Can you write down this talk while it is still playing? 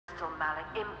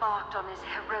embarked on his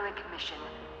heroic mission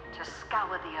to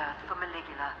scour the earth for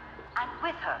Maligula, and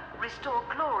with her restore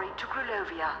glory to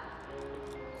Grulovia.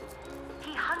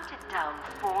 He hunted down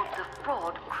Ford the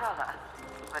Fraud Cruller,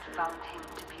 but found him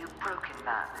to be a broken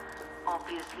man,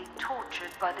 obviously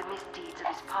tortured by the misdeeds of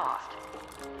his past.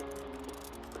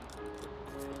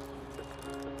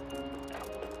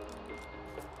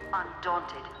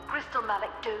 Undaunted, Crystal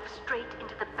Malik dove straight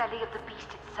into the belly of the beast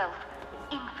itself,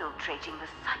 infiltrating the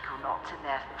psychonauts in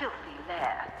their filthy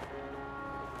lair.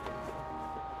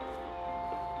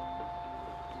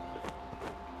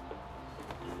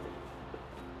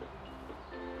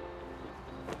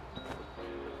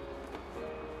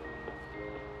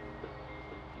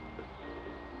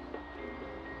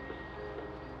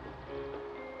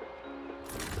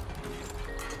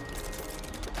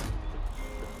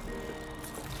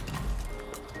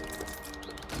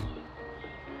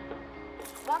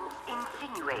 Once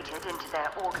insinuated into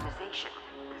their organization,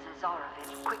 the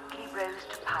Zarovich quickly rose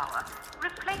to power,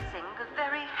 replacing the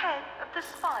very head of the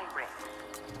spy ring.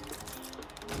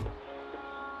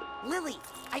 Lily,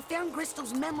 I found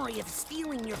Crystal's memory of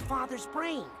stealing your father's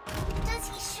brain. Does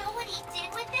he show what he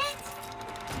did with it?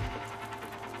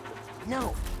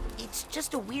 No, it's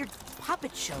just a weird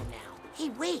puppet show now. Hey,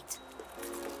 wait.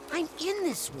 I'm in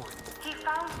this one. He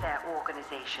found their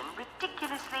organization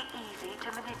ridiculously easy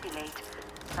to manipulate.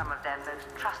 Some of their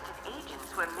most trusted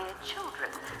agents were mere children,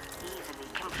 easily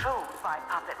controlled by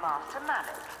Puppet Master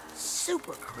Malik.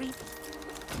 Super creepy.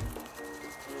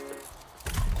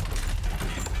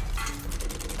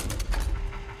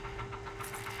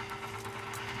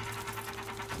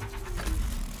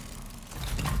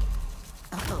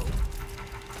 Uh-oh.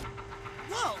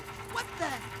 Whoa! What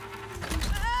the?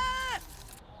 Ah!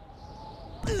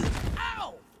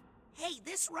 Ow! Hey,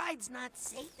 this ride's not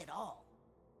safe at all.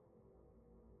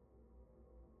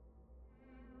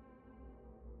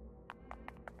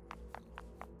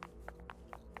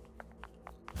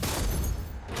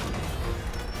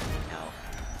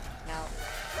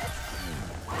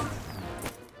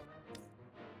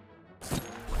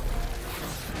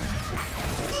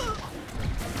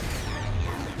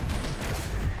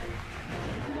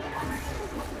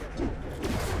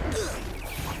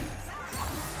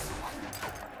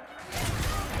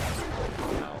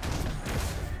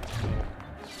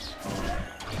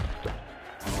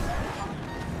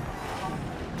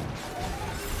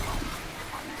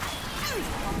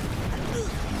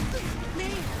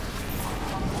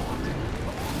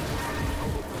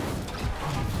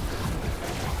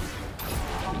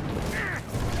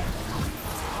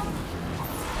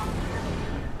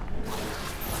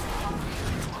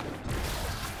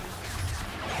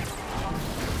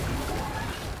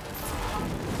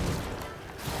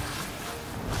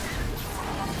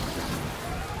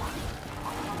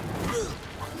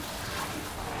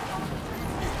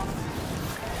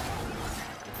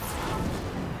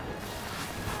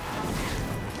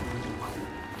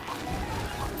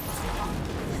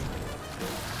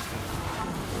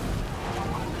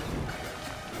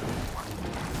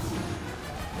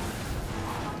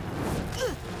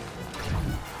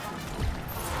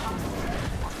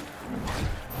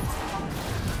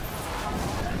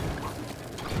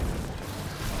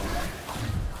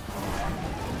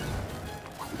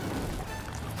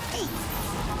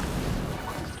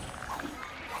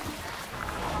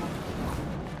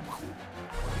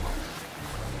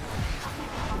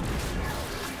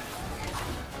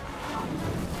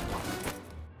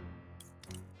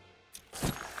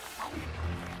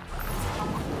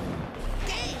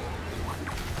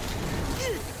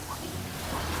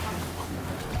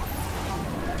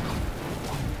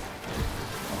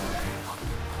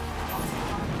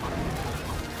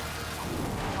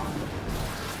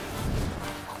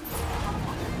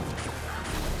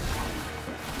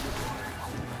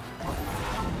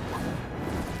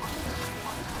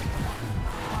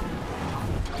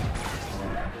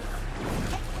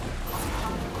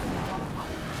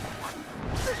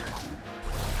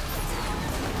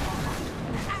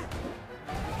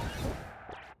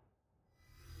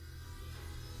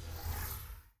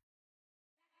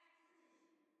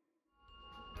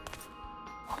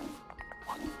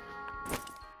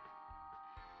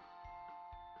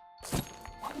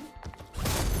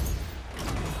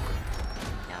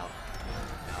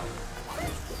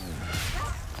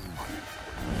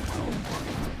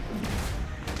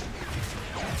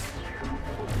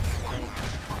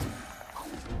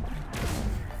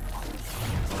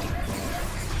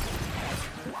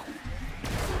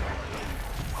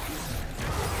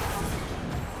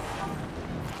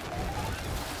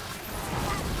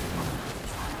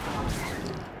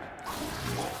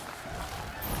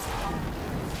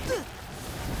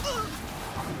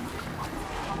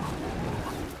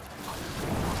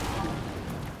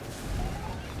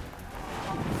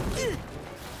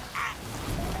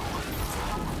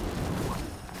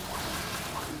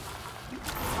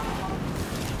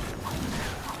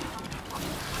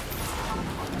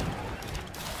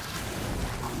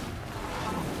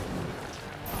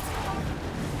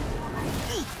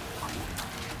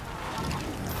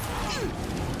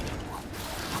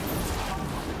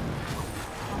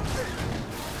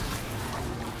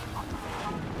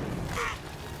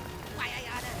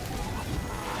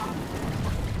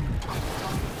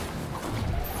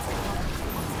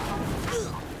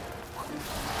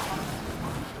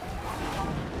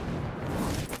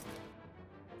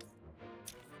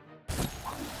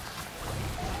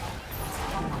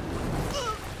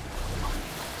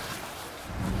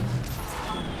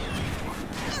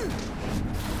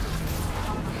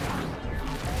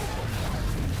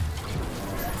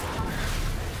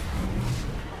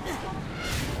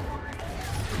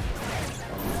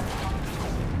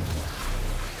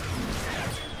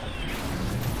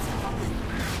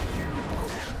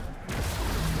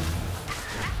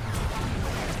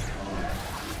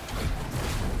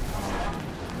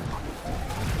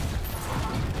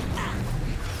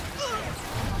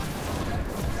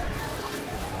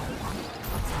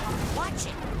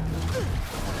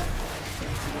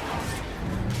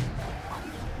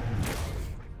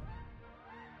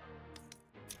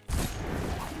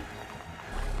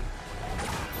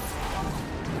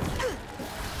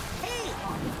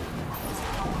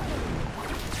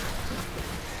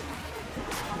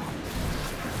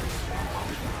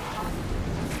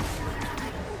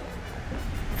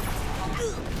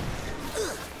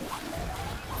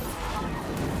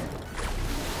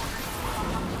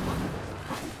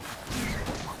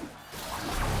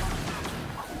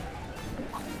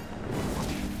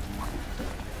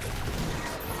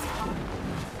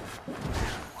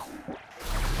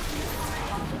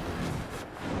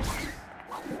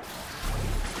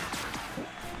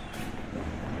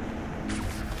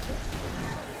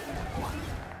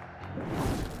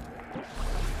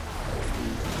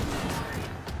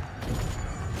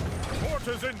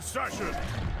 is in session.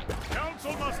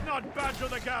 Council must not badger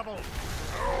the gavel.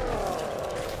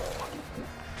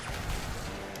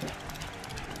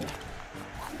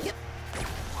 Yep.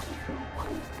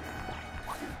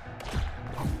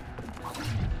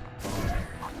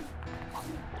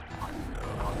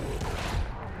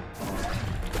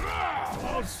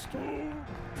 Hostile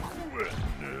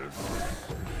witness.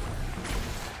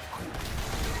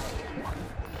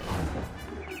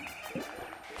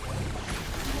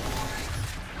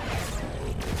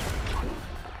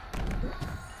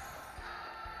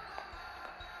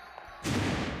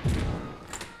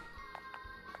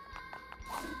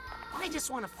 I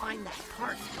just want to find that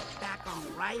part and get back on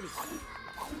the ride again.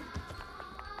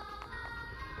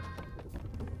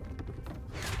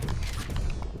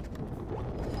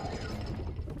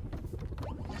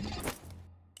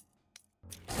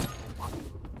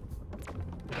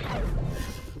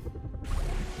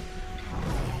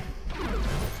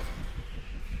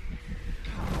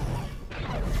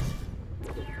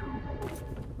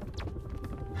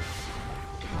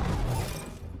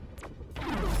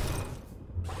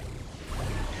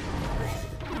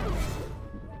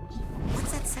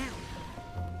 What's that sound?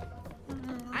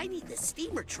 I need the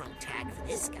steamer trunk tag for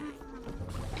this guy.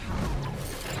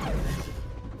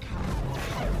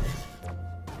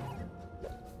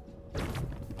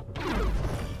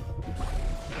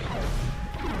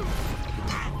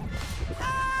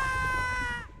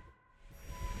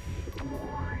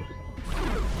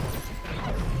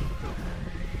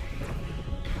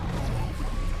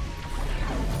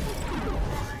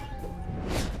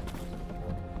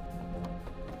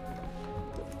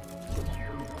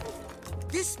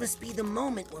 This must be the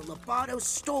moment where Lobato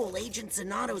stole Agent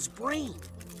Zanato's brain.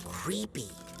 Creepy.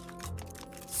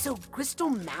 So Crystal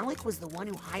Malik was the one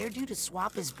who hired you to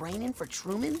swap his brain in for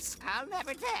Truman's? I'll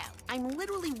never tell. I'm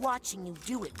literally watching you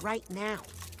do it right now.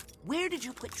 Where did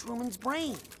you put Truman's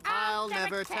brain? I'll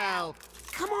never tell.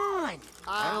 Come on!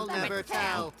 I'll never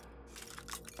tell.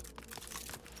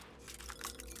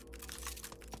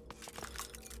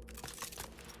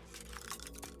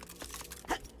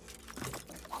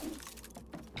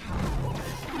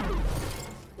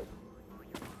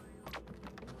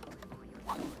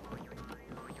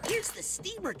 Here's the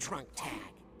steamer trunk tag.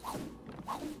 Raz,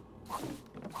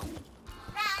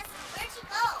 where'd you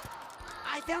go?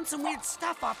 I found some weird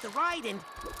stuff off the ride and...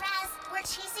 Raz, we're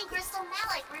chasing Crystal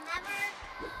Malik, remember?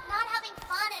 Not having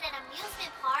fun at an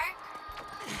amusement park.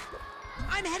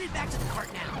 I'm headed back to the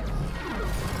cart now.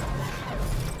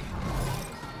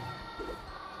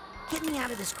 Get me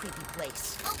out of this creepy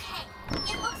place. Okay,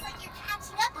 it looks like you're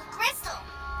catching up with Crystal.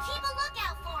 Keep a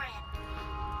lookout for him.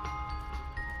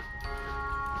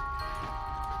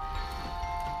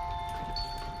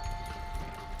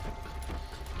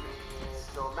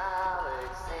 So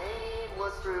Malik's aim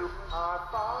was true. Our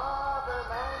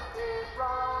fatherland did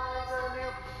rise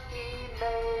anew. He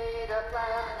made a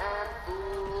plan and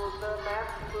fooled the man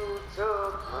who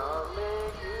took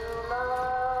Caligula.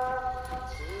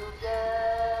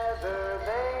 Together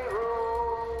they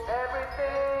rule.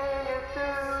 Everything is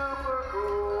super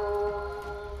cool.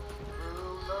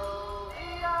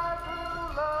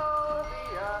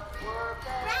 Work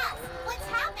Raz, what's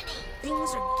happening? Things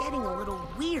are getting a little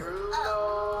weird.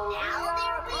 Oh, now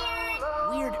they're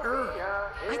weird? Weirder.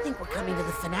 I think we're coming to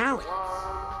the finale.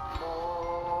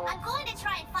 I'm going to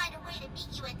try and find a way to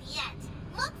meet you at the end.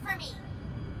 Look for me.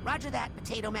 Roger that,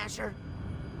 Potato Masher.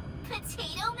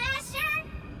 Potato Masher?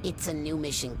 It's a new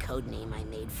mission code name I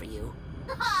made for you.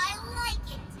 I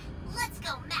like it. Let's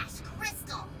go mash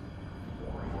Crystal.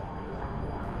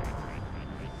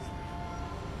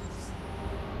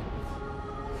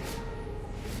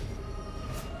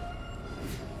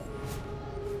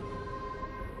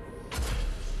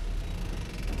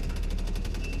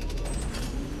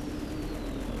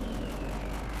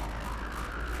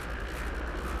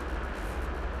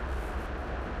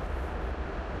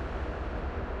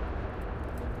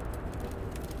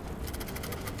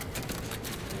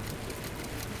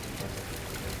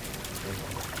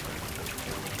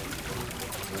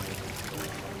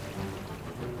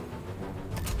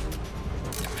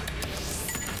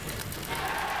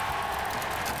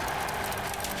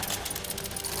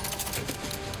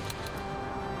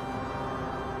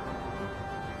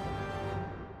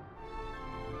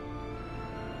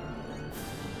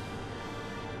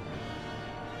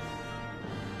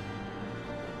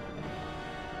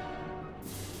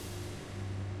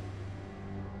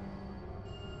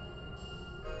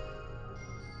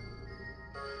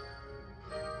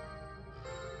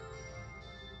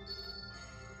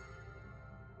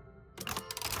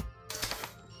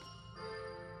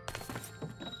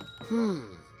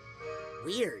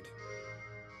 Weird.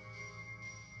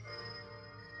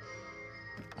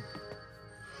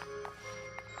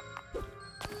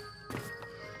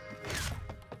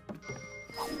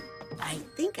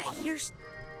 Here's...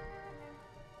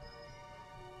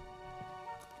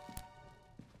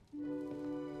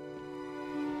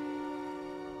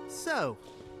 So,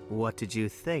 what did you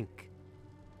think?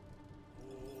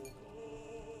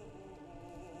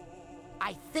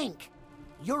 I think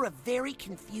you're a very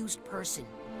confused person,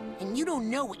 and you don't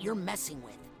know what you're messing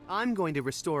with. I'm going to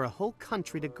restore a whole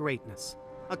country to greatness.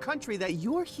 A country that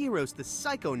your heroes, the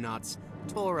psychonauts,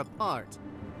 tore apart.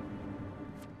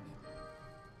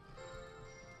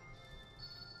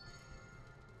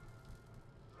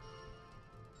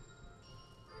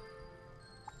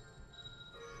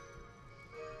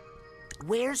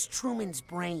 Where's Truman's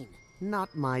brain?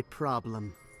 Not my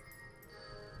problem.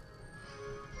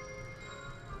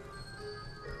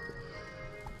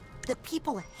 The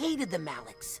people hated the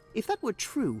Maliks. If that were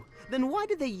true, then why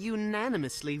did they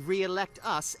unanimously re-elect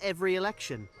us every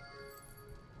election?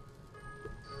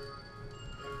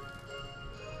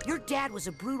 Your dad was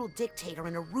a brutal dictator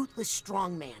and a ruthless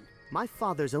strongman. My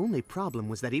father's only problem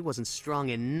was that he wasn't strong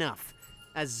enough.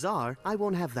 As Tsar, I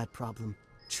won't have that problem.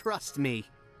 Trust me.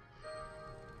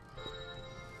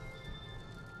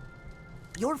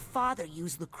 Your father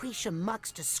used Lucretia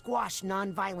Mux to squash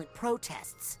non-violent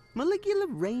protests. Maligula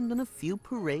rained on a few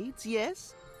parades,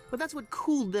 yes? But that's what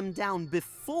cooled them down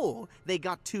before they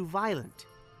got too violent.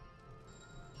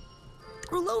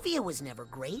 Grulovia was never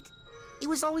great. It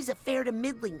was always a fair to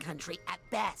middling country at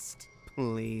best.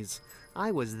 Please.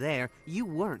 I was there. You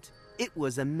weren't. It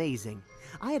was amazing.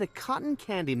 I had a cotton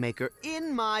candy maker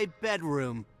in my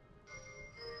bedroom.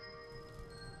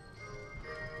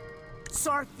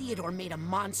 Tsar Theodore made a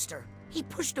monster. He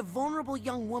pushed a vulnerable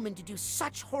young woman to do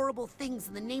such horrible things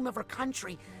in the name of her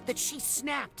country that she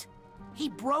snapped. He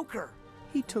broke her.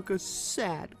 He took a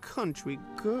sad country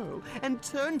girl and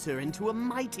turned her into a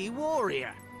mighty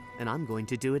warrior. And I'm going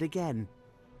to do it again.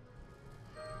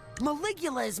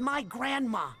 Maligula is my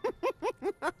grandma.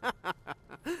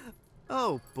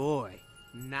 Oh boy.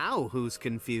 Now who's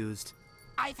confused?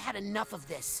 I've had enough of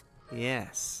this.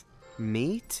 Yes,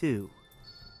 me too.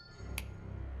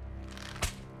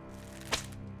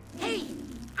 Hey,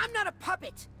 I'm not a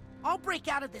puppet. I'll break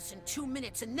out of this in 2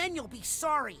 minutes and then you'll be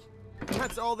sorry.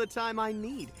 That's all the time I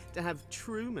need to have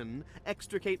Truman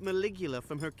extricate Maligula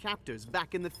from her captors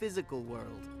back in the physical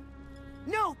world.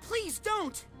 No, please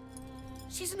don't.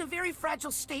 She's in a very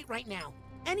fragile state right now.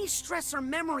 Any stress or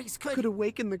memories Could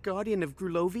awaken the Guardian of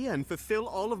Grulovia and fulfill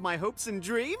all of my hopes and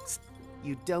dreams?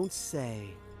 You don't say.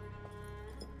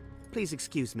 Please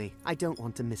excuse me. I don't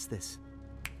want to miss this.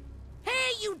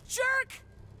 Hey, you jerk!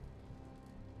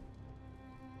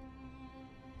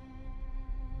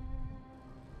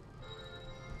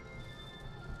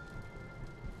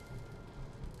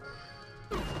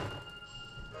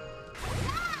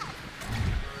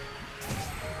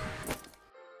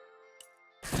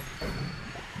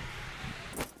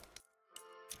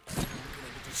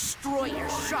 Destroy your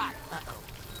shot! Uh-oh.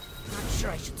 Not sure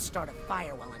I should start a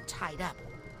fire while I'm tied up.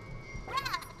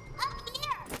 Raph, up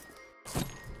here!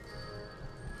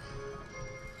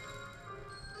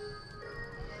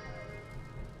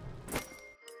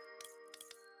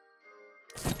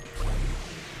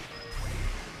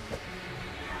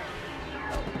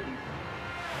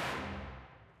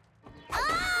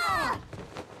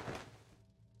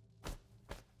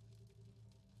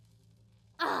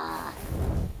 Ah!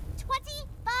 $25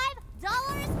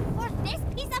 for this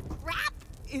piece of crap?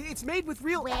 It's made with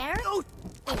real... Where Oh!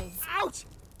 is Ouch!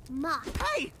 my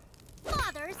Hey!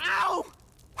 father's Ow!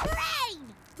 brain?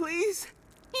 Please?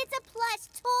 It's a plush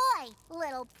toy,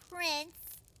 little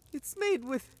prince. It's made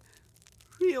with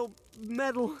real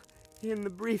metal in the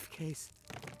briefcase.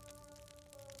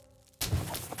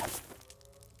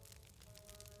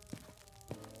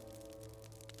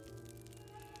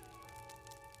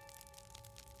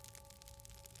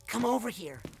 Come over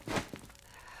here.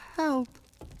 Help.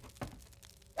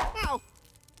 Ow!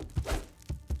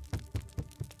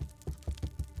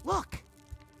 Look.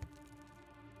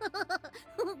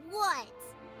 What?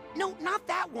 No, not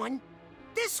that one.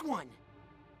 This one.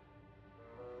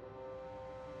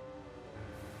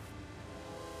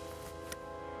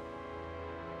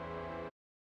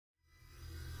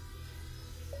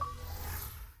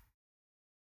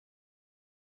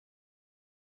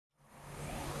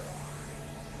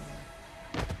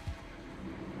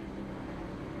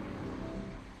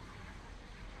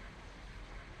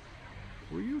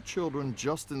 Were you children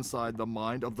just inside the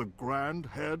mind of the grand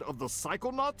head of the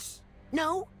psychonauts?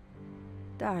 No?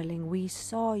 Darling, we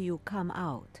saw you come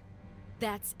out.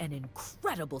 That's an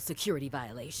incredible security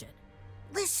violation.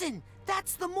 Listen,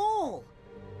 that's the mole.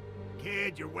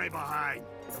 Kid, you're way behind.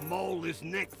 The mole is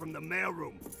Nick from the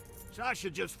mailroom. Sasha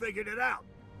just figured it out.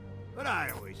 but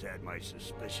I always had my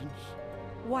suspicions.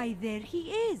 Why, there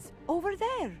he is, over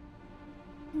there.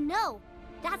 No,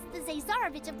 that's the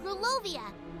Zazarovich of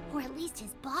Grulovia. Or at least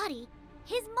his body.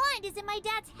 His mind is in my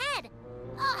dad's head.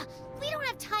 Ugh, we don't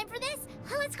have time for this.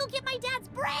 Let's go get my dad's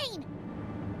brain.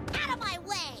 Out of my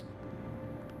way.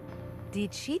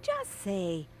 Did she just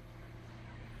say...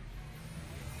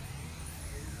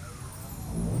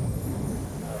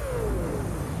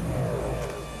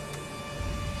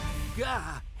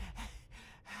 Gah!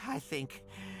 I think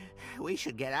we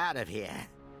should get out of here.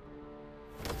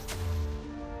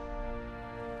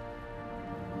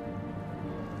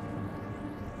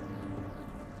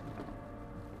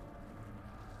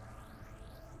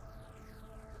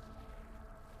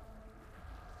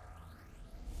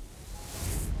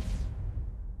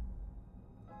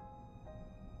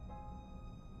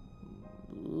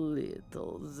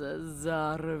 Little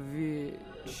Zazarovich,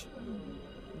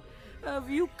 have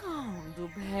you come to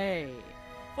pay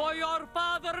for your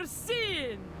father's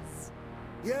sins?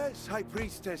 Yes, High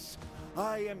Priestess.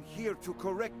 I am here to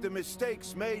correct the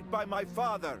mistakes made by my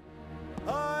father.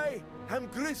 I am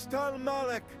Gristal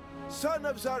Malek, son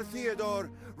of Tsar Theodore,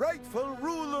 rightful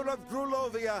ruler of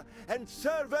Grulovia and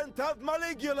servant of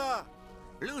Maligula.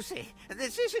 Lucy,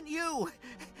 this isn't you.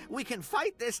 We can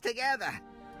fight this together.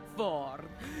 Ford,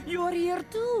 you're here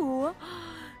too?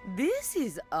 This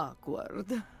is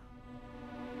awkward.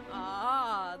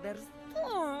 Ah, there's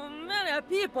too many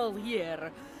people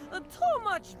here. Too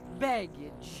much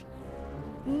baggage.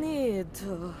 Need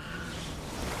to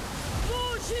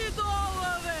push it all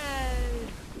away.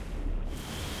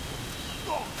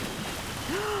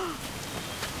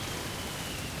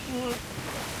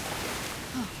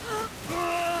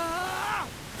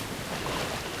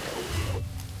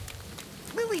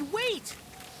 Lily, wait!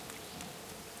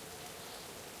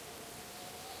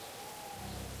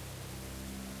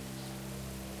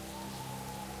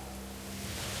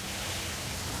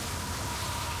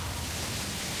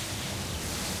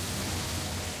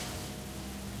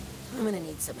 I'm gonna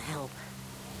need some help.